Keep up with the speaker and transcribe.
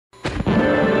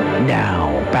Now,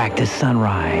 back to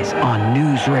Sunrise on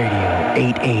News Radio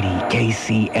 880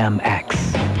 KCMX.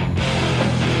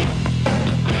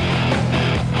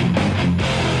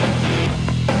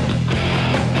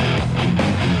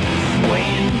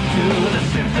 Swaying to the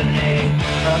symphony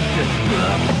of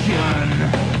destruction.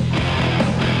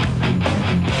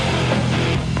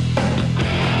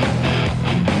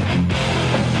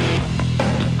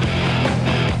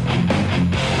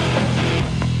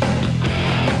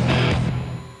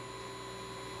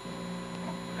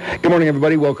 Good morning,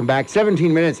 everybody. Welcome back.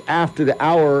 17 minutes after the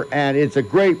hour, and it's a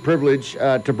great privilege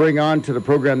to bring on to the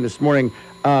program this morning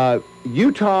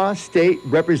Utah State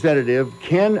Representative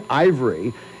Ken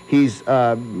Ivory. He's,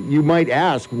 you might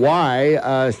ask,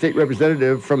 why state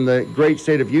representative from the great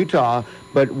state of Utah,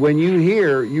 but when you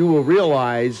hear, you will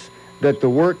realize that the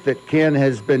work that Ken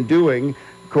has been doing,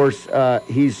 of course,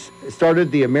 he's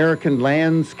started the American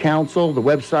Lands Council, the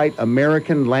website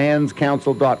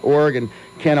americanlandscouncil.org, and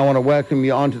Ken, I want to welcome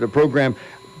you onto the program.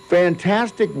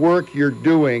 Fantastic work you're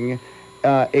doing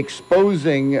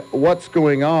exposing what's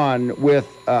going on with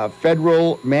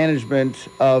federal management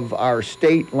of our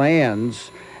state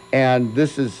lands. And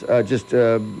this is just,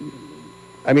 I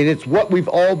mean, it's what we've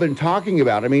all been talking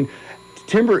about. I mean,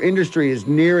 timber industry is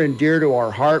near and dear to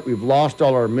our heart. We've lost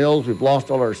all our mills. We've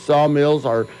lost all our sawmills.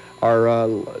 Our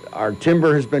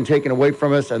timber has been taken away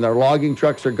from us, and our logging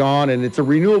trucks are gone, and it's a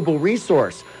renewable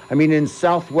resource. I mean, in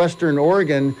southwestern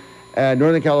Oregon,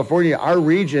 Northern California, our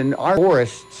region, our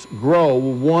forests grow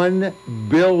 1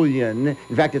 billion,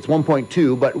 in fact, it's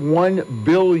 1.2, but 1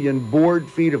 billion board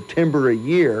feet of timber a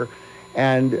year.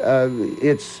 And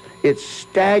it's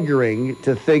staggering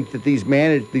to think that these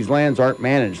lands aren't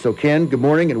managed. So, Ken, good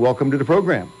morning and welcome to the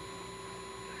program.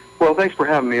 Well, thanks for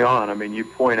having me on. I mean, you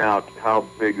point out how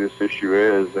big this issue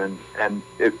is, and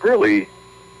it really,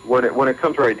 when it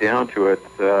comes right down to it,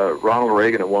 Ronald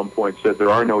Reagan at one point said there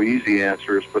are no easy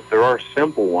answers, but there are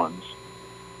simple ones.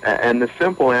 And the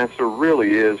simple answer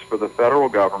really is for the federal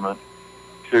government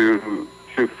to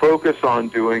focus on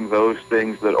doing those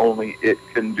things that only it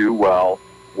can do well: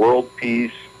 world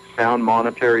peace, sound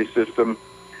monetary system,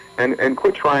 and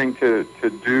quit trying to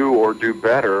do or do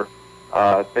better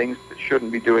things that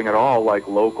shouldn't be doing at all, like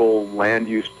local land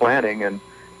use planning and,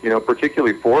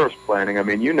 particularly forest planning. I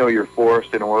mean, you know your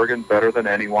forest in Oregon better than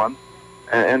anyone.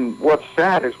 And what's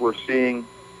sad is we're seeing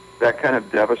that kind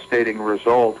of devastating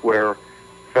result where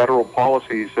federal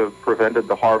policies have prevented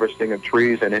the harvesting of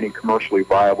trees in any commercially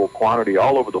viable quantity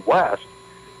all over the West.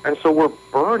 And so we're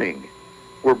burning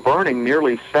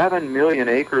nearly 7 million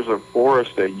acres of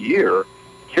forest a year,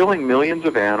 killing millions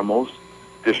of animals,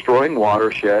 destroying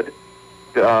watershed,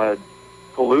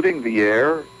 polluting the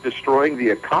air, destroying the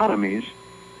economies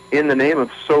in the name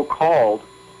of so-called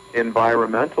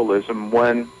environmentalism,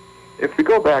 when if we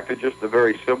go back to just the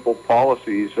very simple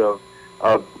policies of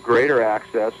greater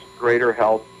access, greater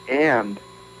health, and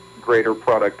greater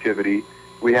productivity,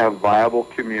 we have viable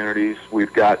communities,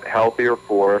 we've got healthier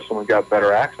forests, and we've got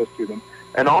better access to them.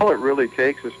 And all it really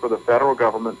takes is for the federal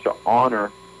government to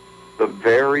honor the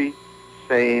very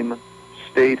same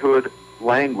statehood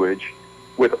language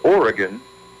with Oregon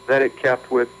that it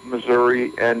kept with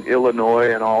Missouri and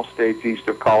Illinois and all states east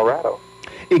of Colorado.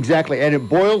 Exactly, and it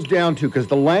boils down to, because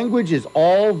the language is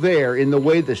all there in the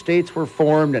way the states were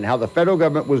formed and how the federal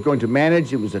government was going to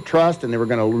manage. It was a trust, and they were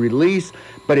going to release,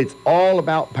 but it's all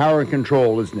about power and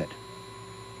control, isn't it?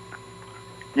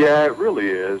 Yeah, it really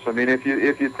is. I mean, if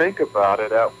you think about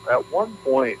it, at one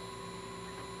point,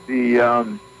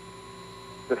 the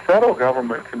federal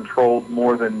government controlled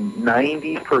more than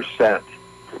 90%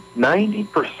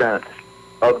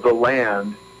 of the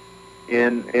land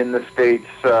in the states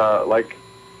like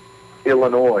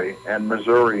Illinois and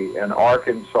Missouri and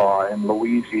Arkansas and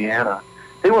Louisiana.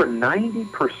 They were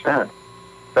 90%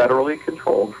 federally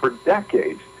controlled for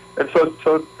decades. And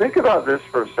so think about this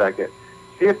for a second.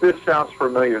 See if this sounds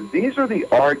familiar. These are the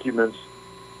arguments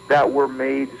that were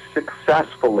made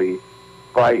successfully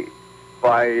by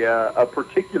a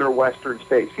particular Western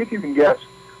state. See if you can guess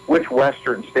which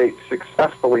Western state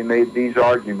successfully made these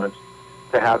arguments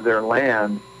to have their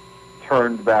land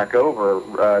turned back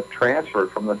over,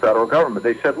 transferred from the federal government.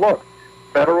 They said, look,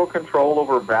 federal control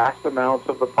over vast amounts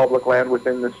of the public land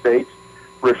within the states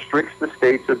restricts the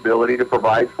state's ability to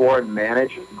provide for and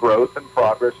manage growth and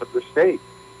progress of the state.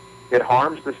 It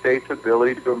harms the state's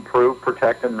ability to improve,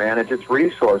 protect, and manage its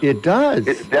resources. It does.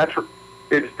 It's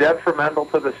detrimental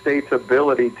to the state's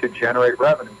ability to generate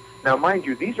revenue. Now, mind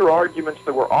you, these are arguments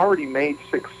that were already made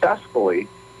successfully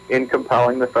in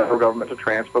compelling the federal government to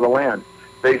transfer the land.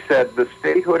 They said the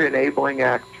Statehood Enabling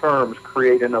Act terms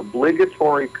create an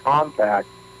obligatory compact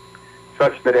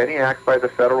such that any act by the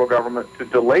federal government to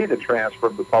delay the transfer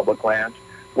of the public lands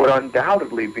would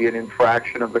undoubtedly be an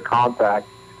infraction of the compact.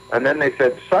 And then they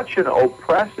said such an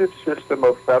oppressive system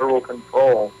of federal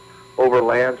control over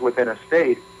lands within a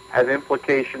state has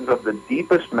implications of the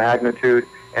deepest magnitude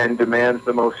and demands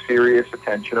the most serious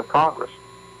attention of Congress.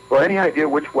 So any idea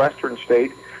which Western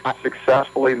state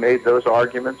successfully made those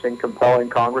arguments in compelling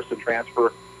Congress to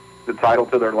transfer the title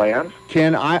to their lands?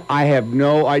 Ken, I have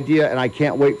no idea, and I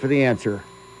can't wait for the answer.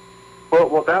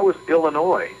 Well, that was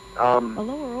Illinois.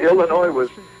 Illinois was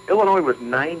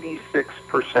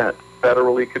 96%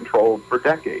 federally controlled for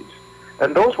decades.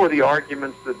 And those were the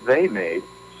arguments that they made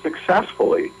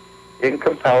successfully in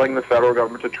compelling the federal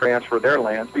government to transfer their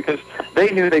lands, because they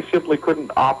knew they simply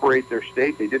couldn't operate their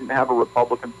state. They didn't have a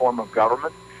Republican form of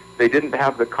government. They didn't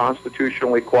have the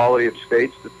constitutional equality of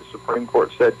states that the Supreme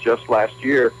Court said just last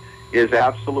year is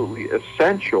absolutely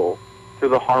essential to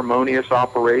the harmonious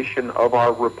operation of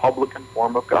our Republican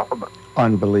form of government.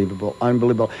 Unbelievable.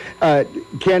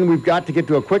 Ken, we've got to get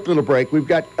to a quick little break. We've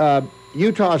got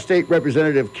Utah State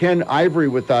Representative Ken Ivory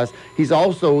with us. He's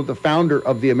also the founder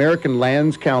of the American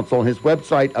Lands Council. His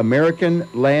website,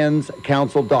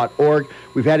 AmericanLandsCouncil.org.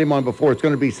 We've had him on before. It's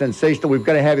going to be sensational. We've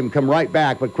got to have him come right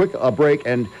back. But quick break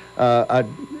and an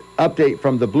update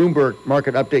from the Bloomberg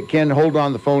Market Update. Ken, hold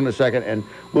on the phone a second, and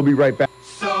we'll be right back.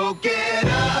 So get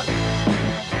up.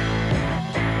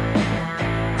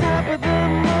 Top of the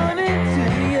morning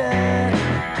to ya.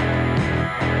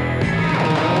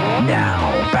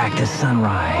 Now, back to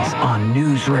Sunrise on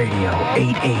News Radio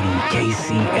 880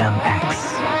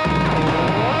 KCMX.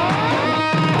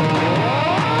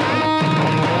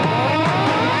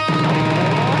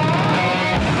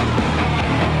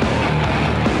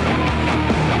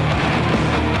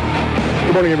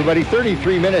 Good morning, everybody.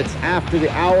 33 minutes after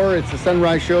the hour. It's the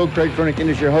Sunrise Show. Craig Fernikin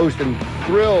is your host, and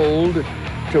thrilled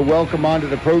to welcome onto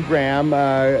the program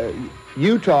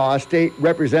Utah State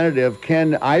Representative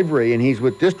Ken Ivory, and he's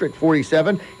with District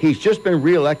 47. He's just been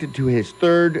reelected to his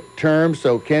third term,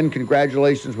 so Ken,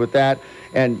 congratulations with that.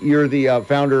 And you're the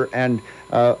founder and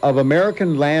of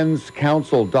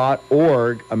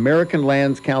AmericanLandsCouncil.org,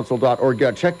 AmericanLandsCouncil.org.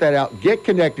 Yeah, check that out. Get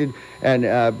connected, and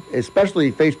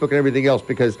especially Facebook and everything else,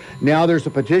 because now there's a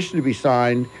petition to be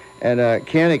signed, and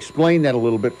Ken, explain that a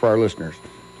little bit for our listeners.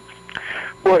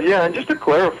 Well, yeah, and just to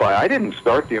clarify, I didn't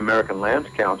start the American Lands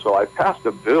Council. I passed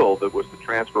a bill that was the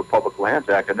Transfer of Public Lands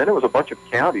Act, and then it was a bunch of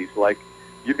counties, like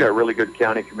you've got really good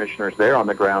county commissioners there on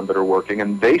the ground that are working,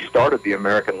 and they started the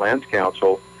American Lands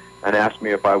Council and asked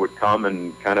me if I would come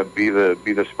and kind of be the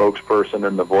spokesperson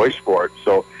and the voice for it.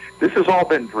 So this has all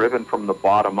been driven from the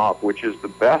bottom up, which is the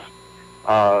best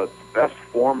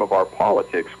form of our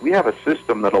politics. We have a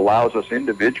system that allows us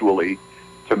individually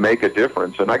to make a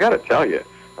difference, and I got to tell you,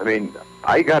 I mean,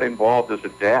 I got involved as a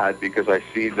dad because I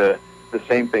see the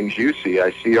same things you see.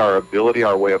 I see our ability,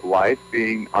 our way of life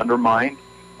being undermined.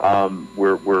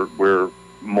 We're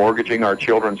mortgaging our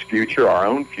children's future, our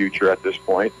own future at this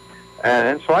point.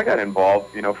 And so I got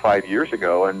involved, 5 years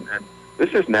ago, and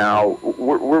this is now,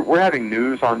 we're having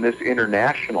news on this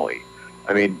internationally.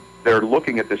 I mean, they're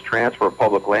looking at this transfer of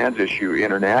public lands issue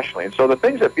internationally. And so the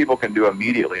things that people can do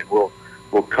immediately, and we'll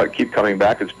keep coming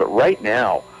back to this, but right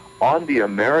now, on the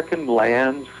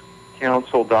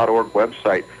AmericanLandsCouncil.org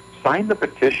website, sign the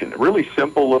petition, a really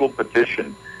simple little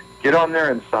petition. Get on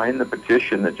there and sign the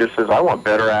petition that just says, I want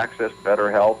better access, better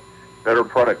health, better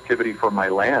productivity for my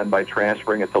land by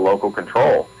transferring it to local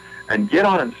control. And get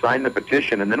on and sign the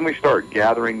petition, and then we start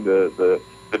gathering the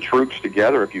troops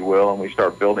together, if you will, and we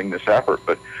start building this effort.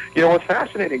 But, what's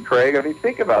fascinating, Craig, I mean,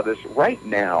 think about this. Right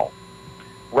now,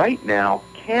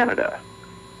 Canada,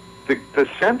 the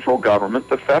central government,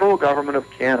 the federal government of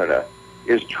Canada,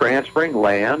 is transferring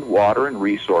land, water, and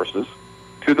resources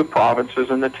to the provinces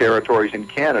and the territories in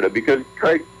Canada because,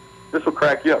 Craig, this will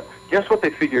crack you up. Guess what they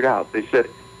figured out? They said,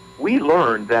 we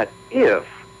learned that if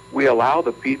we allow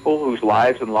the people whose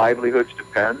lives and livelihoods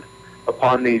depend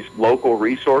upon these local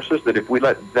resources, that if we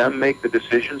let them make the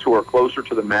decisions who are closer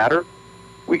to the matter,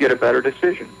 we get a better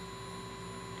decision.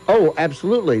 Oh,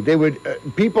 absolutely. They would.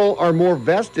 People are more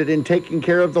vested in taking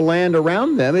care of the land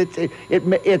around them. It's.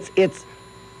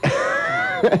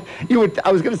 You would.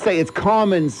 I was going to say it's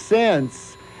common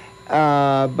sense,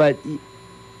 but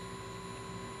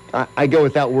I go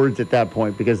without words at that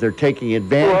point because they're taking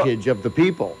advantage of the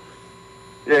people.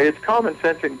 Yeah, it's common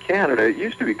sense in Canada. It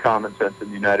used to be common sense in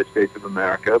the United States of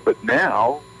America, but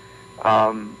now,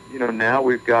 now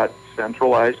we've got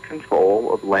centralized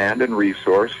control of land and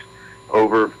resource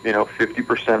over,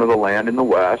 50% of the land in the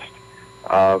West,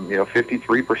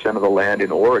 53% of the land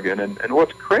in Oregon. And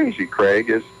what's crazy, Craig,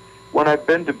 is when I've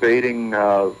been debating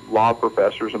law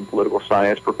professors and political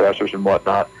science professors and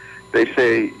whatnot, you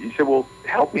say, well,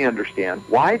 help me understand.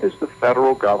 Why does the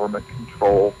federal government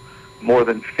control more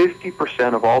than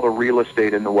 50% of all the real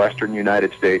estate in the western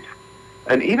United States?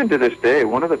 And even to this day,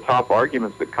 one of the top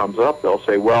arguments that comes up, they'll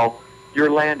say, well, your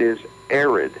land is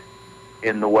arid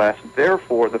in the West,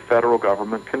 therefore the federal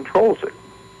government controls it.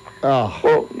 Oh.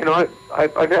 Well,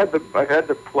 I've had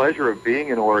the pleasure of being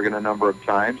in Oregon a number of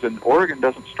times, and Oregon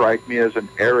doesn't strike me as an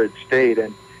arid state.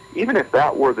 And even if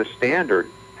that were the standard,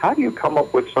 how do you come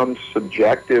up with some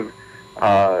subjective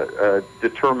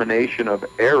determination of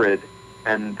arid,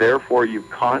 and therefore you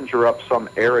conjure up some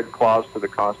arid clause to the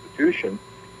Constitution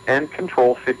and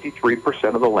control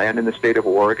 53% of the land in the state of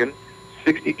Oregon,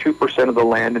 62% of the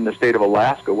land in the state of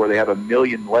Alaska, where they have 1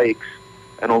 million lakes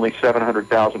and only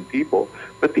 700,000 people?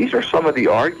 But these are some of the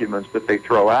arguments that they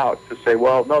throw out to say,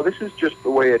 well, no, this is just the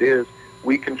way it is.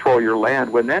 We control your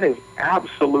land, when that is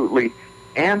absolutely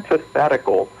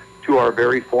antithetical to our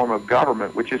very form of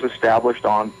government, which is established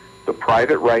on the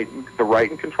private right, the right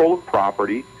and control of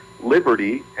property,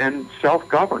 liberty, and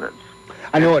self-governance.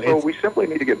 I know it. So we simply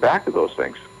need to get back to those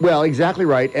things. Well, exactly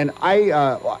right. And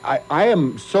I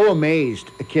am so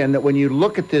amazed, Ken, that when you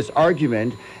look at this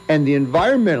argument, and the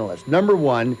environmentalists, number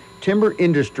one, timber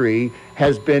industry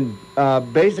has been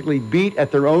basically beat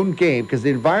at their own game, because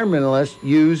the environmentalists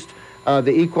used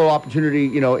the Equal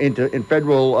Opportunity, in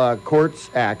Federal Courts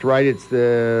Act, right? It's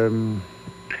the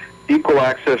Equal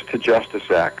Access to Justice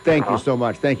Act. Thank you so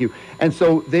much. Thank you. And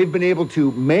so they've been able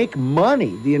to make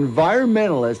money. The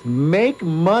environmentalists make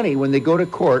money when they go to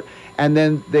court, and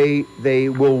then they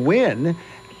will win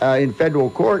in federal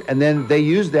court, and then they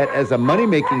use that as a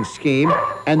money-making scheme,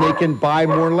 and they can buy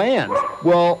more land.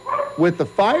 Well, with the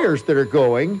fires that are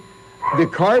going, the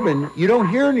carbon, you don't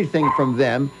hear anything from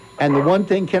them. And the one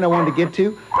thing, Ken, I wanted to get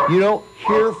to, you don't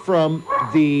hear from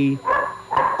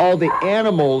all the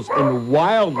animals and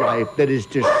wildlife that is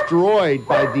destroyed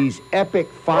by these epic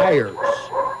fires.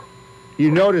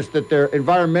 You notice that their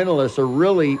environmentalists are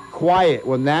really quiet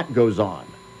when that goes on.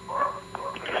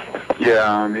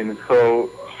 Yeah, I mean, so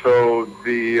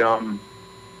the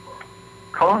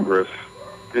Congress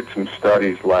did some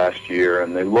studies last year,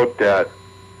 and they looked at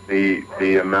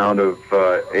the amount of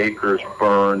acres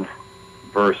burned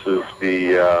versus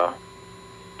the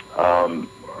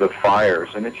fires,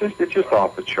 and it's just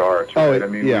off the charts, right? Oh, I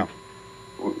mean, yeah.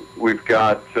 We've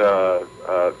got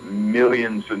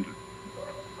millions, and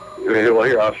well,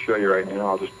 here, I'll show you right now.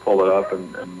 I'll just pull it up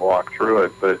and walk through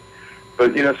it. But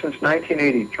since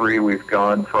 1983, we've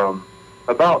gone from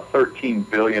about 13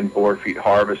 billion board feet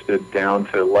harvested down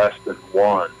to less than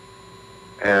 1.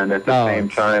 And at the same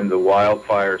time, the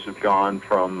wildfires have gone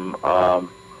from about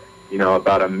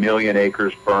 1 million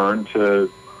acres burned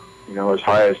to as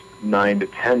high as 9 to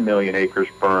 10 million acres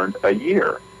burned a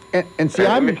year. And see,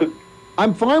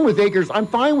 I'm fine with acres. I'm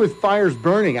fine with fires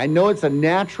burning. I know it's a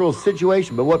natural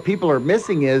situation, but what people are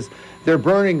missing is they're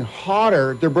burning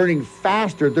hotter, they're burning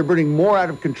faster, they're burning more out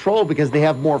of control because they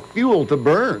have more fuel to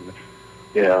burn.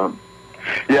 Yeah.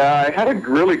 Yeah, I had a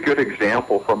really good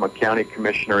example from a county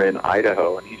commissioner in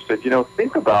Idaho, and he said,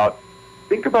 think about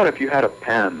if you had a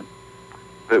pen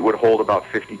that would hold about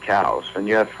 50 cows, and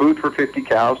you had food for 50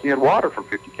 cows, and you had water for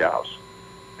 50 cows.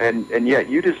 And yet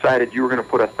you decided you were going to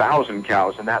put 1,000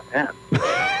 cows in that pen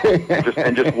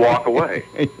and just walk away.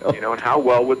 And how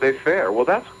well would they fare? Well,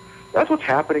 that's what's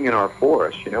happening in our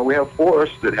forests. We have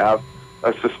forests that have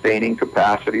a sustaining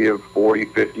capacity of 40,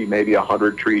 50, maybe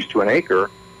 100 trees to an acre.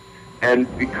 And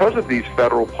because of these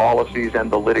federal policies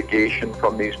and the litigation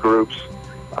from these groups,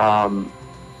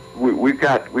 we've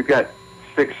got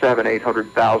 6, 7,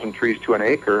 800,000 trees to an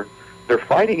acre. They're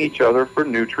fighting each other for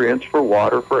nutrients, for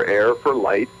water, for air, for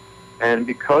light, and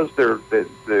because they're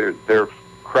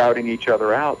crowding each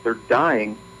other out, they're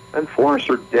dying, and forests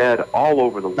are dead all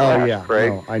over the West. Oh yeah, right?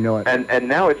 No, I know it. And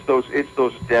now it's those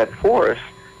dead forests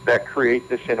that create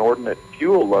this inordinate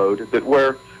fuel load that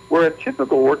where a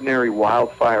typical ordinary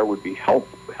wildfire would be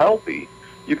healthy,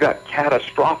 you've got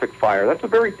catastrophic fire. That's a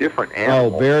very different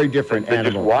animal. Oh, very different than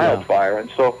animal. just wildfire, and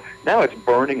so. Now it's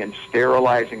burning and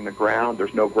sterilizing the ground.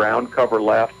 There's no ground cover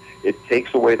left. It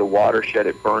takes away the watershed.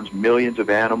 It burns millions of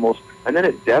animals, and then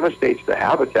it devastates the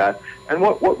habitat. And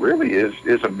what really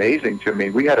is amazing to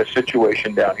me, we had a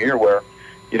situation down here where,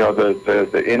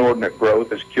 the inordinate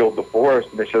growth has killed the forest,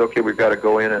 and they said, okay, we've got to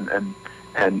go in and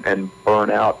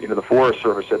burn out. The Forest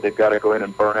Service said they've got to go in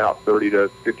and burn out 30 to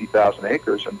 50,000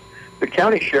 acres. And the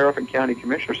county sheriff and county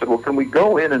commissioner said, well, can we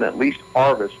go in and at least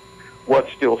harvest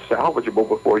what's still salvageable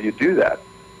before you do that?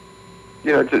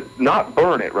 to not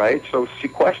burn it, right? So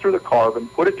sequester the carbon,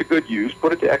 put it to good use,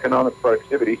 put it to economic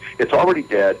productivity. It's already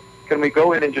dead. Can we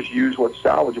go in and just use what's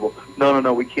salvageable?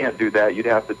 No, we can't do that. You'd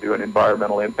have to do an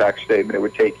environmental impact statement. It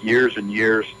would take years and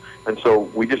years, and so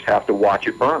we just have to watch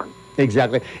it burn.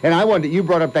 Exactly. And you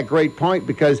brought up that great point,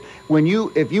 because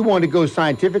if you want to go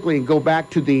scientifically and go back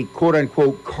to the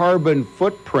quote-unquote carbon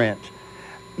footprint,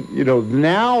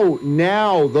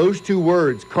 now those two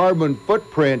words, carbon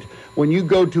footprint, when you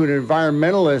go to an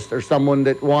environmentalist or someone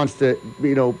that wants to,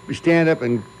 stand up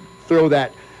and throw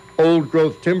that old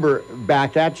growth timber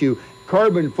back at you,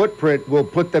 carbon footprint will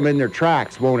put them in their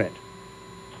tracks, won't it?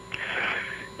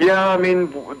 Yeah, I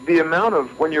mean, the amount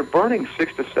of, when you're burning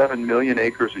 6 to 7 million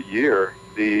acres a year,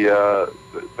 the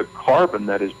carbon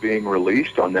that is being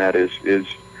released on that is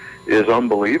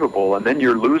unbelievable. And then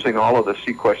you're losing all of the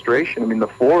sequestration. I mean, the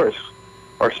forests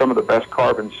are some of the best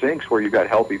carbon sinks where you've got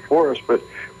healthy forests. But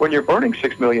when you're burning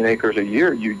 6 million acres a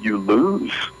year, you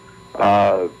lose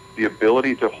the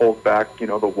ability to hold back,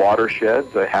 the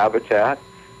watershed, the habitat,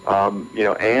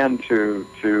 and to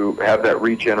have that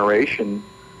regeneration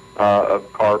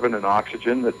of carbon and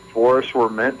oxygen that forests were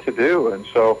meant to do. And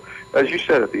so, as you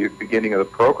said at the beginning of the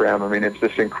program, I mean, it's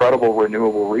this incredible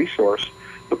renewable resource.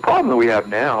 The problem that we have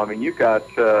now, I mean, you've got,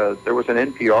 there was an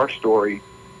NPR story,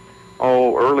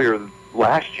 earlier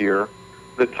last year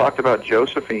that talked about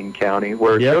Josephine County,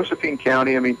 where Josephine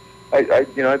County, I mean,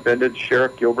 I've been to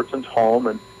Sheriff Gilbertson's home,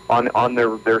 and on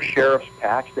their sheriff's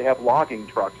patch, they have logging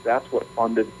trucks. That's what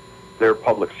funded their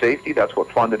public safety. That's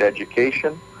what funded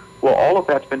education. Well, all of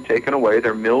that's been taken away.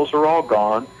 Their mills are all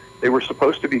gone. They were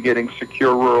supposed to be getting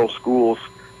secure rural schools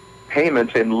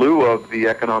payments in lieu of the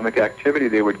economic activity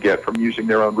they would get from using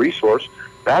their own resource.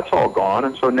 That's all gone.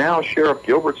 And so now Sheriff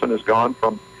Gilbertson has gone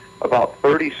from about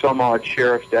 30 some odd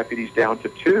sheriff's deputies down to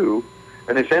 2.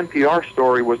 And this NPR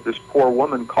story was this poor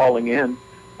woman calling in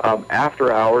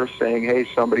after hours saying, hey,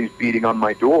 somebody's beating on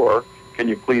my door. Can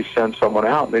you please send someone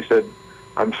out? And they said,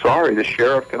 I'm sorry, the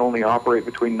sheriff can only operate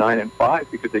between 9 and 5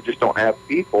 because they just don't have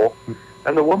people.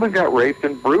 And the woman got raped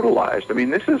and brutalized. I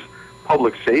mean, this is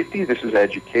public safety, this is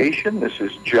education, this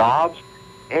is jobs,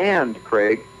 and,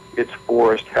 Craig, it's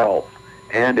forest health,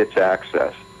 and it's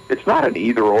access. It's not an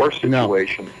either-or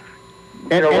situation.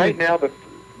 No. Right now, the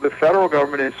federal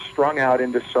government is strung out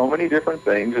into so many different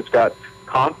things. It's got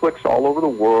conflicts all over the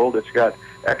world. It's got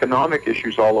economic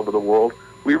issues all over the world.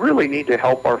 We really need to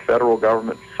help our federal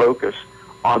government focus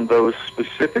on those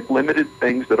specific limited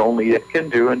things that only it can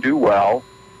do and do well.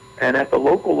 And at the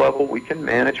local level, we can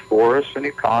manage forests and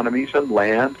economies and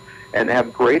land and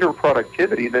have greater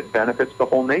productivity that benefits the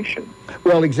whole nation.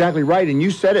 Well, exactly right. And you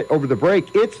said it over the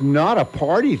break. It's not a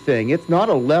party thing. It's not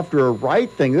a left or a right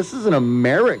thing. This is an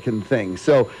American thing.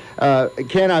 So,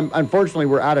 Ken, unfortunately,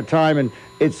 we're out of time, and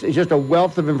it's just a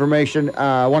wealth of information.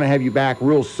 I want to have you back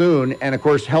real soon, and, of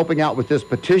course, helping out with this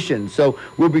petition. So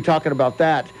we'll be talking about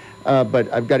that.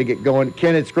 But I've got to get going.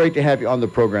 Ken, it's great to have you on the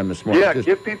program this morning. Yeah,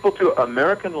 give people to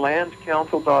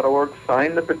AmericanLandsCouncil.org,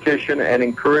 sign the petition, and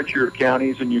encourage your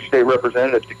counties and your state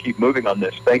representatives to keep moving on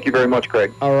this. Thank you very much,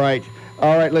 Craig. All right,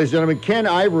 ladies and gentlemen. Ken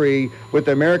Ivory with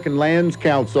the American Lands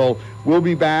Council. We'll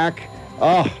be back.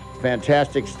 Oh,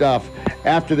 fantastic stuff.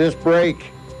 After this break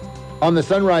on the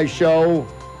Sunrise Show,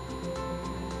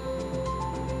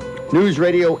 News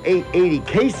Radio 880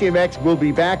 KCMX will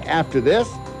be back after this.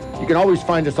 You can always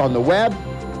find us on the web.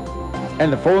 And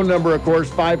the phone number, of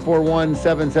course,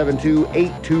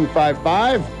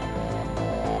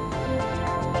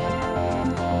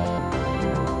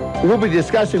 541-772-8255. We'll be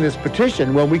discussing this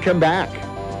petition when we come back.